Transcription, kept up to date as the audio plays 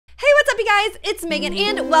up, you guys? It's Megan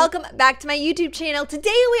and welcome back to my YouTube channel. Today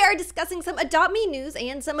we are discussing some Adopt Me news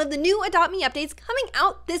and some of the new Adopt Me updates coming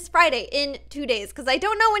out this Friday in 2 days. Because I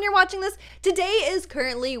don't know when you're watching this. Today is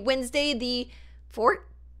currently Wednesday the 14th?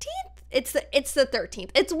 It's the 13th.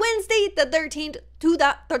 It's Wednesday the 13th to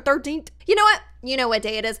the 13th. You know what? You know what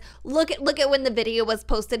day it is. Look at when the video was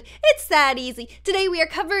posted. It's that easy. Today we are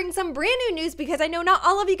covering some brand new news because I know not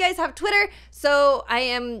all of you guys have Twitter, so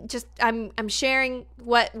I'm sharing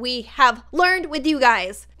what we have learned with you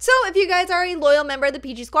guys. So if you guys are a loyal member of the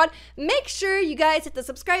PG Squad, make sure you guys hit the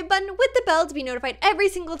subscribe button with the bell to be notified every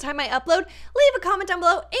single time I upload. Leave a comment down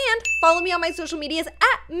below and follow me on my social medias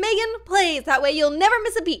at MeganPlays. That way you'll never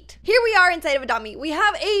miss a beat. Here we are inside of Adopt Me. We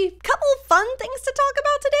have a couple fun things to talk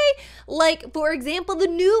about today, like for example, the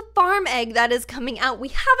new farm egg that is coming out. We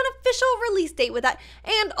have an official release date with that,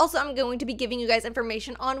 and also I'm going to be giving you guys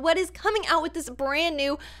information on what is coming out with this brand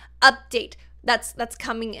new update that's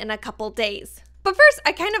coming in a couple days. But first,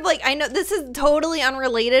 I know this is totally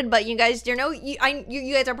unrelated, but you guys, you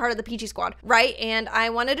guys are part of the PG Squad, right? And I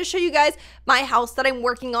wanted to show you guys my house that I'm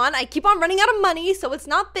working on. I keep on running out of money, so it's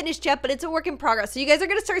not finished yet, but it's a work in progress. So you guys are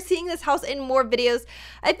gonna start seeing this house in more videos.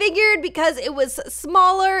 I figured because it was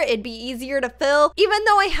smaller, it'd be easier to fill, even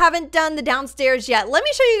though I haven't done the downstairs yet. Let me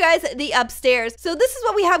show you guys the upstairs. So this is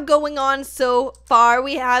what we have going on so far.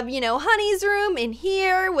 We have, Honey's room in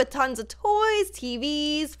here with tons of toys,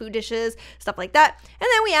 TVs, food dishes, stuff like that. And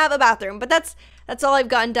then we have a bathroom, but that's all I've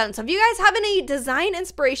gotten done. So if you guys have any design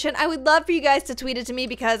inspiration, I would love for you guys to tweet it to me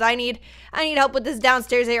because I need help with this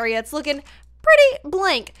downstairs area. It's looking pretty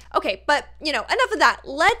blank. Okay, but enough of that.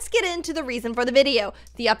 Let's get into the reason for the video,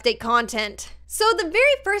 the update content. So the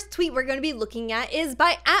very first tweet we're going to be looking at is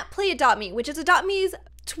by @PlayAdoptMe, which is Adopt Me's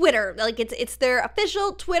Twitter. Like it's their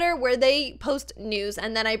official Twitter where they post news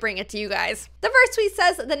and then I bring it to you guys. The first tweet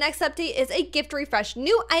says the next update is a gift refresh,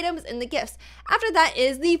 new items in the gifts. After that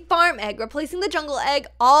is the farm egg, replacing the jungle egg,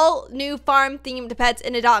 all new farm themed pets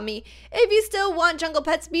in Adopt Me. If you still want jungle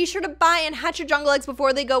pets, be sure to buy and hatch your jungle eggs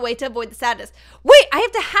before they go away to avoid the sadness. Wait, I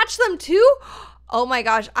have to hatch them too? Oh my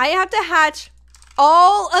gosh, I have to hatch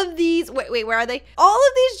all of these, wait, where are they? All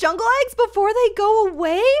of these jungle eggs before they go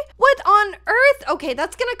away? What on earth? Okay,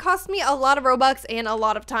 that's gonna cost me a lot of Robux and a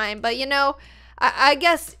lot of time, but I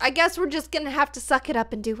guess we're just gonna have to suck it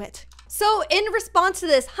up and do it. So in response to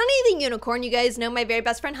this, Honey the Unicorn, you guys know my very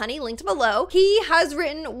best friend Honey, linked below, he has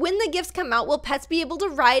written, when the gifts come out, will pets be able to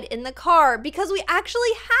ride in the car? Because we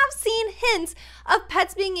actually have seen hints of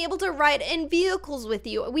pets being able to ride in vehicles with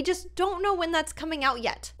you. We just don't know when that's coming out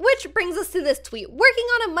yet. Which brings us to this tweet. Working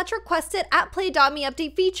on a much requested @PlayAdoptMe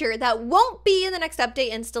update feature that won't be in the next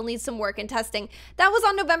update and still needs some work and testing. That was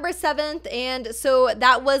on November 7th, and so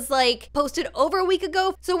that was posted over a week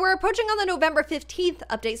ago. So we're approaching on the November 15th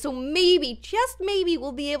update, so maybe, just maybe,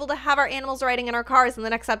 we'll be able to have our animals riding in our cars in the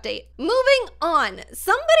next update. Moving on,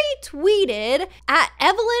 somebody tweeted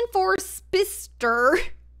 @EvelynForSpister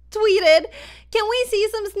tweeted, can we see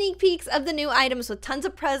some sneak peeks of the new items with tons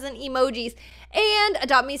of present emojis? And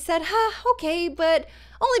Adopt Me said, okay, but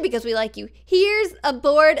only because we like you. Here's a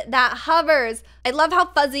board that hovers. I love how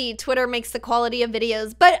fuzzy Twitter makes the quality of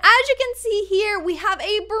videos, but as you can see here, we have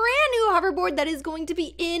a brand new hoverboard that is going to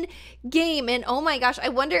be in game. And oh my gosh, I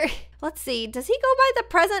wonder, let's see, does he go by the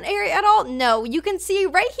present area at all? No, you can see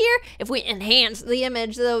right here, if we enhance the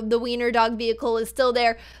image, the wiener dog vehicle is still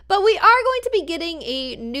there, but we are going to be getting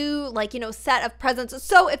a new, set of presents.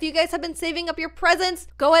 So if you guys have been saving up your presents,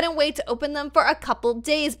 go ahead and wait to open them for a couple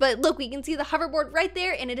days. But look, we can see the hoverboard right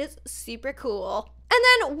there and it is super cool. And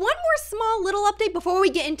then one more small little update before we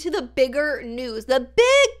get into the bigger news. The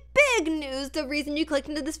big news, the reason you clicked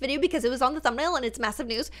into this video because it was on the thumbnail and it's massive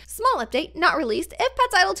news. Small update, not released. If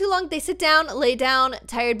pets idle too long, they sit down, lay down,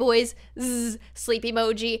 tired boys, zzz, sleep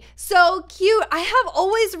emoji. So cute. I have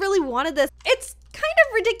always really wanted this. It's kind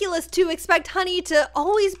of ridiculous to expect Honey to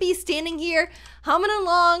always be standing here humming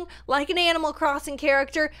along like an Animal Crossing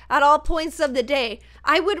character at all points of the day.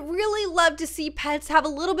 I would really love to see pets have a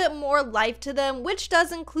little bit more life to them, which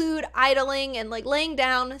does include idling and laying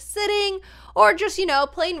down, sitting, or just,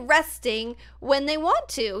 plain resting when they want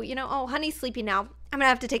to. Oh, Honey's sleepy now. I'm gonna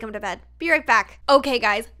have to take him to bed. Be right back. Okay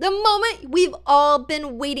guys, the moment we've all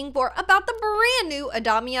been waiting for about the brand new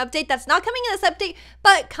Adopt Me update that's not coming in this update,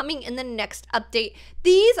 but coming in the next update.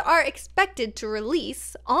 These are expected to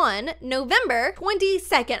release on November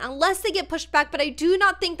 22nd, unless they get pushed back, but I do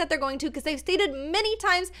not think that they're going to because they've stated many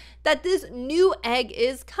times that this new egg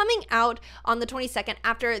is coming out on the 22nd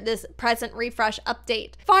after this present refresh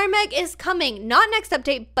update. Farm egg is coming, not next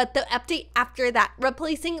update, but the update after that,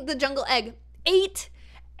 replacing the jungle egg. Eight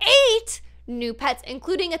new pets,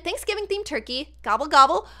 including a Thanksgiving themed turkey, gobble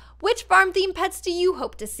gobble, Which farm themed pets do you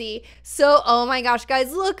hope to see? So, oh my gosh,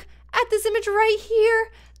 guys, look at this image right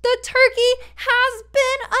here. The turkey has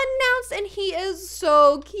been announced and he is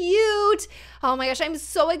so cute. Oh my gosh, I'm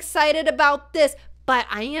so excited about this, but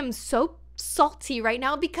I am so salty right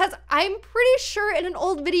now because I'm pretty sure in an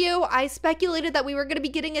old video I speculated that we were going to be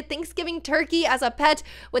getting a Thanksgiving turkey as a pet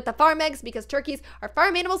with the farm eggs because turkeys are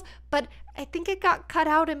farm animals, but I think it got cut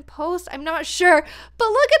out in post. I'm not sure. But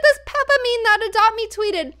look at this Peppa meme that Adopt Me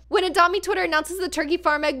tweeted. When Adopt Me Twitter announces the turkey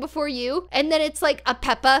farm egg before you, and then it's like a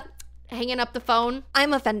Peppa hanging up the phone,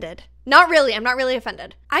 I'm offended. Not really. I'm not really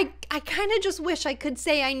offended. I kind of just wish I could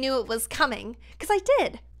say I knew it was coming because I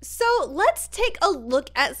did. So let's take a look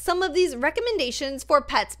at some of these recommendations for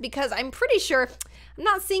pets because I'm pretty sure, I'm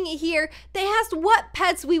not seeing it here, they asked what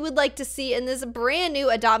pets we would like to see in this brand new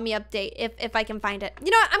Adopt Me update, if I can find it. You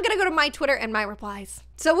know what, I'm gonna go to my Twitter and my replies.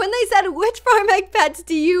 So when they said, which farm egg pets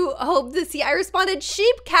do you hope to see? I responded,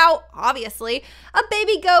 sheep, cow, obviously, a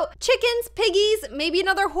baby goat, chickens, piggies, maybe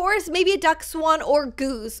another horse, maybe a duck, swan, or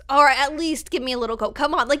goose. Or at least give me a little goat.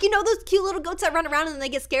 Come on, like, you know those cute little goats that run around and then they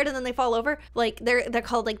get scared and then they fall over? Like, they're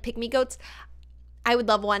called like pygmy goats. I would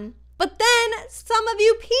love one. But then some of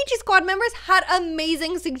you Peachy Squad members had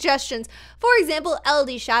amazing suggestions. For example,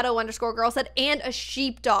 LD Shadow _ girl said, and a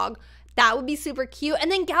sheepdog. That would be super cute.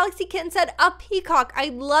 And then Galaxy Kitten said, a peacock.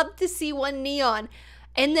 I'd love to see one neon.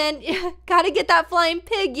 And then, gotta get that flying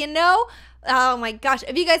pig, you know? Oh my gosh.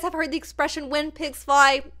 If you guys have heard the expression, when pigs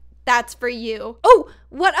fly, that's for you. Oh,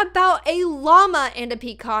 what about a llama and a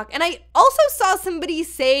peacock? And I also saw somebody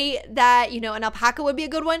say that, you know, an alpaca would be a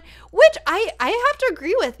good one, which I have to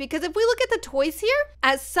agree with, because if we look at the toys here,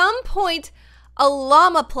 at some point, a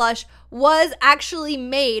llama plush was actually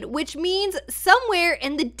made, which means somewhere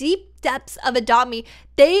in the deep depths of Adopt Me,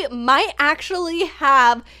 they might actually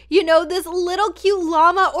have, you know, this little cute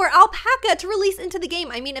llama or alpaca to release into the game.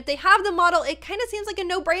 I mean, if they have the model, it kind of seems like a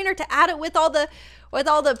no-brainer to add it with all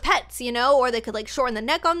the pets, you know, or they could like shorten the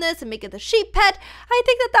neck on this and make it the sheep pet. I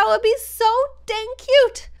think that would be so dang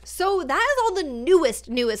cute. So that is all the newest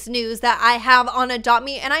news that I have on Adopt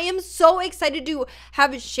Me, and I am so excited to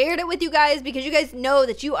have shared it with you guys because you guys know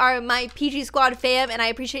that you are my PG Squad fam, and I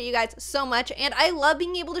appreciate you guys so much, and I love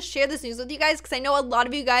being able to share this news with you guys because I know a lot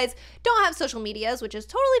of you guys don't have social medias, which is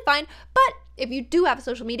totally fine, but if you do have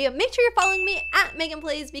social media, make sure you're following me at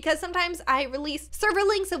MeganPlays because sometimes I release server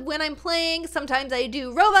links of when I'm playing. Sometimes I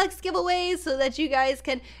do Roblox giveaways so that you guys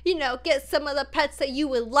can, you know, get some of the pets that you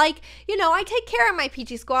would like. You know, I take care of my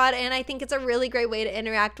PG Squad and I think it's a really great way to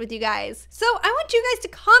interact with you guys. So I want you guys to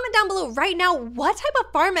comment down below right now what type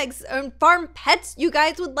of farm eggs and farm pets you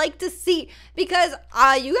guys would like to see because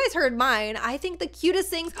you guys heard mine. I think the cutest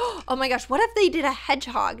things, oh my gosh, what if they did a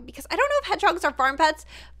hedgehog? Because I don't know if hedgehogs are farm pets,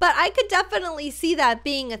 but I could definitely see that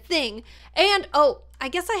being a thing. And oh, I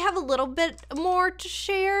guess I have a little bit more to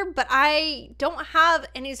share, but I don't have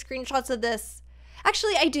any screenshots of this.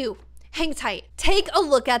 Actually, I do. Hang tight. Take a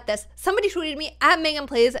look at this. Somebody tweeted me at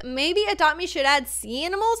MeganPlays, maybe Adopt Me should add sea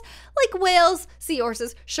animals like whales,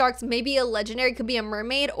 seahorses, sharks, maybe a legendary could be a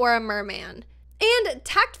mermaid or a merman. And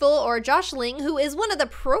Tactful, or Josh Ling, who is one of the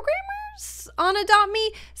programmers on Adopt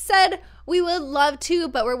Me, said, we would love to,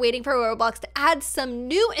 but we're waiting for Roblox to add some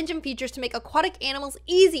new engine features to make aquatic animals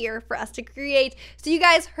easier for us to create. So you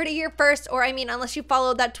guys heard it here first, or I mean, unless you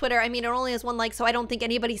followed that Twitter, I mean, it only has 1 like, so I don't think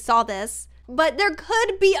anybody saw this. But there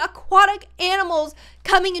could be aquatic animals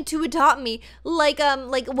coming into Adopt Me, like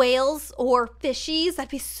whales or fishies.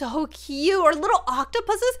 That'd be so cute. Or little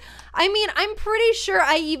octopuses. I mean, I'm pretty sure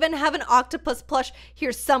I even have an octopus plush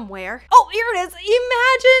here somewhere. Oh, here it is.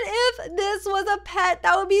 Imagine if this was a pet.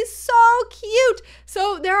 That would be so cute.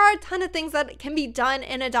 So there are a ton of things that can be done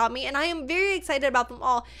in Adopt Me, and I am very excited about them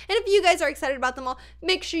all. And if you guys are excited about them all,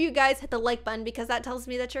 make sure you guys hit the like button because that tells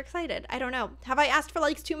me that you're excited. I don't know. Have I asked for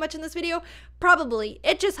likes too much in this video? Probably.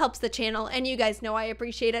 It just helps the channel, and you guys know I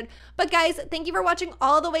appreciate it. But guys, thank you for watching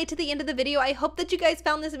all the way to the end of the video. I hope that you guys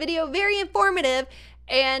found this video very informative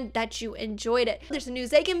and that you enjoyed it. There's a new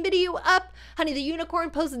Zagan video up, Honey the Unicorn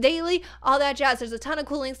posts daily, all that jazz. There's a ton of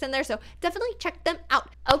cool links in there, so definitely check them out.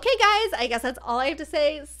 Okay guys, I guess that's all I have to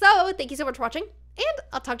say. So thank you so much for watching, and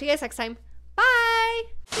I'll talk to you guys next time.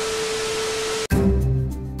 Bye!